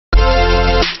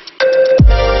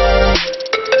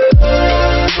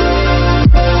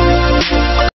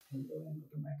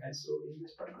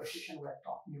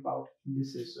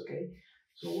indices. Okay,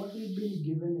 so what we've been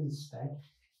given is that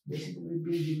basically we've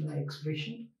been given an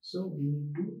expression, so we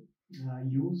need to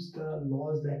use the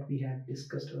laws that we had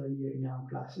discussed earlier in our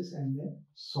classes and then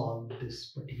solve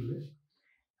this particular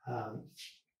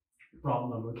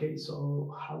problem. Okay,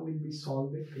 so how will we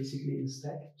solve it? Basically is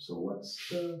that, so what's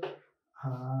the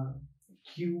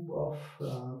cube of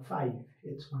 5?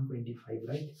 It's 125,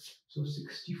 right? So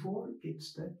 64,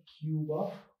 it's the cube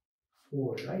of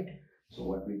 4, right? So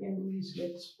what we can do is,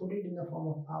 let's put it in the form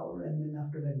of power, and then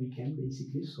after that we can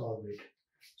basically solve it.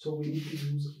 So we need to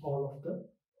use all of the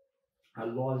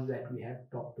laws that we have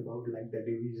talked about, like the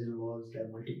division laws, the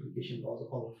multiplication laws,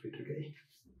 all of it. Okay,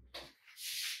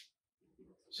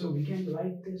 so we can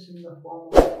write this in the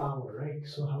form of power, right?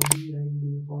 So how do we write it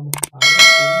in the form of power? Is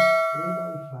 4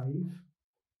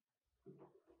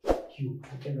 by 5 cube.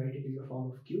 I can write it in the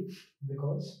form of cube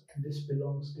because this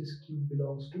cube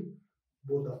belongs to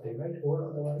both of them, right?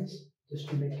 Or otherwise, just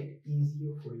to make it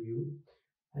easier for you,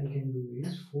 I can do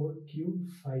is 4 cube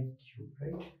 5 cube,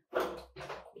 right?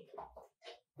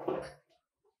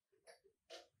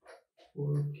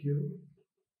 4 cube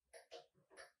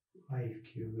 5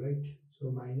 cube, right? So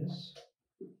minus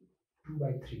 2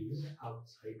 by 3 is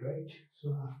outside, right?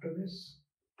 So after this,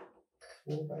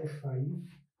 4 by 5,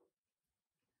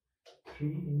 3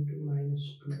 into minus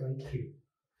 2 by 3.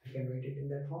 I can write it in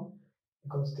that form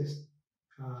because this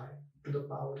to the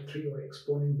power 3 or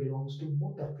exponent belongs to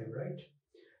both of them, right?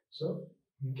 So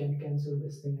we can cancel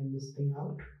this thing and this thing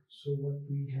out. So what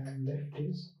we have left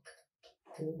is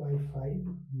 4 by 5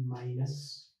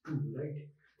 minus 2, right?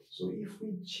 So if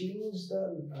we change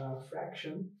the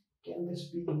fraction, can this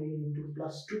be made into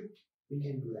plus 2? We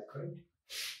can do that, right?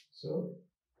 So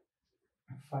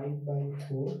 5 by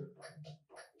 4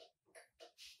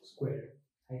 square,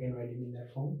 I can write it in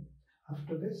that form.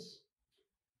 After this,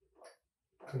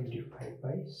 25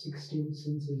 by 16,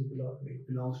 since it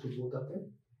belongs to both of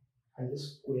them, I'll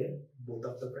just square both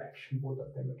of the fraction, both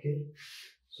of them. Okay,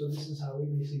 so this is how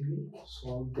we basically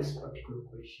solve this particular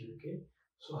question. Okay,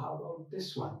 so how about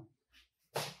this one?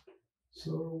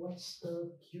 So what's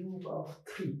the cube of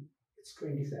 3? It's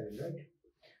 27, right?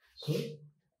 So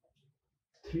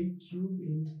 3 cube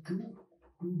into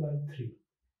 2 by 3.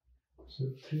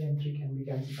 So 3 and 3 can be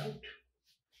cancelled out.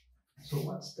 So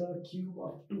what's the cube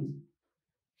of 2?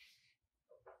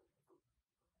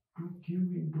 2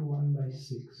 cube into 1 by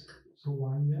 6. So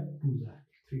 1 is 2 is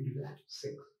 3 to the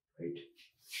 6, right?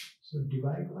 So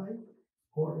divide by,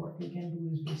 or what we can do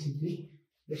is basically,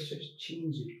 let's just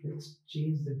change it. Let's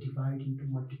change the divide into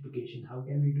multiplication. How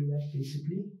can we do that?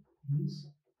 Basically is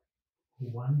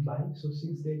 1 by, so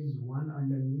since there is 1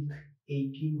 underneath,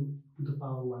 18 to the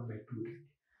power 1 by 2, right?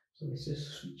 So let's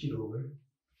just switch it over.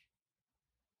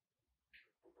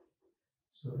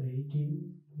 So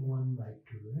 18 1 by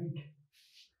 2, right?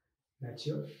 That's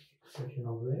your expression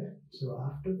over there. So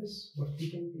after this, what we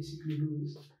can basically do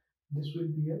is, this will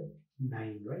be a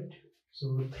 9, right?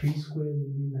 So 3 square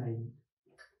will be 9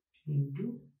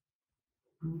 into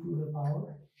 2 to the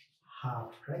power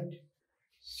half, right?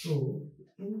 So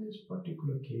in this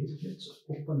particular case, let's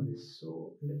open this.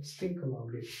 So let's think about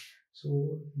it.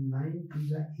 So 9 to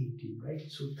the 18, right?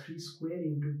 So 3 square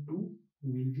into 2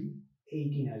 will be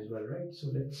 18 as well, right? So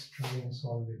let's try and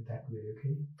solve it that way.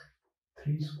 Okay,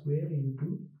 3 square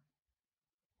into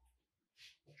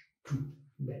 2,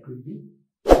 that will be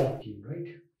 18, right?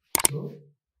 So 1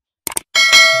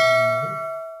 by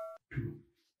 2.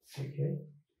 Okay,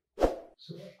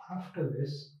 so after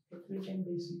this, what we can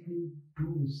basically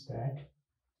do is that,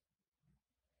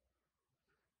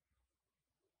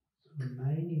 so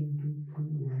 9 into 2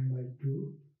 1 by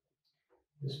 2,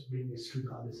 just bring this to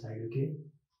the other side. Okay,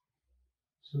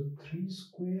 so 3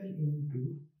 square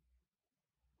into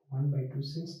 1 by 2,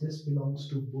 since this belongs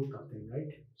to both of them,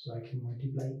 right? So I can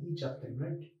multiply each of them,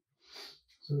 right?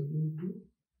 So into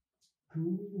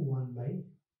 2 1 by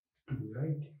 2,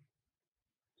 right?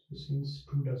 So since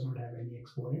 2 does not have any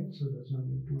exponent, so does not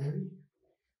need to worry.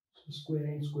 So square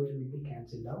and square will be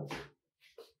cancelled out.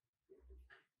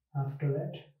 After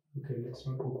that, okay, let's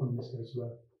not open this as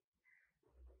well.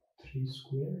 3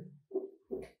 square,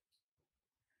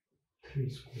 3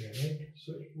 square, right?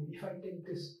 So if I take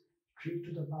this 3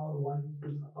 to the power 1 to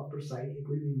the upper side, it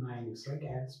will be minus, right,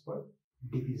 as per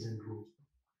division rule.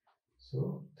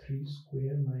 So 3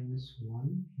 square minus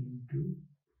 1 into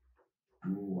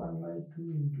 2 1 by 2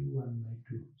 into 1 by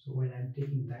 2. So when I'm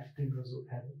taking that thing as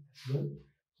well, so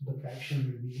the fraction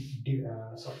will be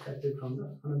subtracted from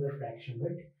the another fraction,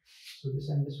 right? So this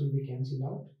and this will be cancelled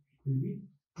out. It will be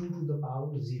 2 to the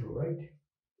power 0, right?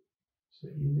 So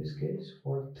in this case,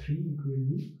 for 3 it will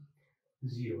be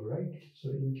 0, right? So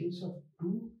in case of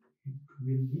 2, it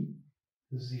will be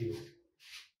 0.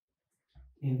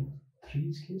 In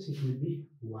 3's case, it will be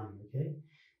 1. Okay,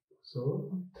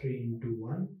 so 3 into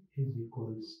 1 is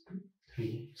equals to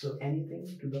 3. So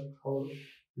anything to the power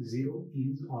 0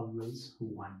 is always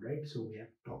 1, right? So we have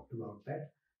talked about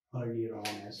that earlier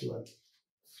on as well.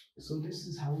 So this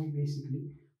is how we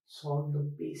basically solve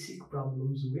the basic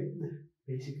problems with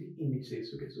basically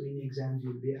indices. Okay, so in exams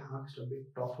you'll be asked a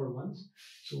bit tougher ones,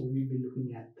 so we'll be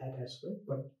looking at that as well.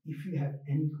 But if you have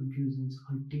any confusions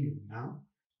until now,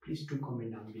 please do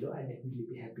comment down below. I'll definitely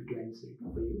be happy to answer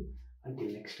it for you.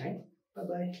 Until next time, bye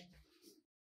bye.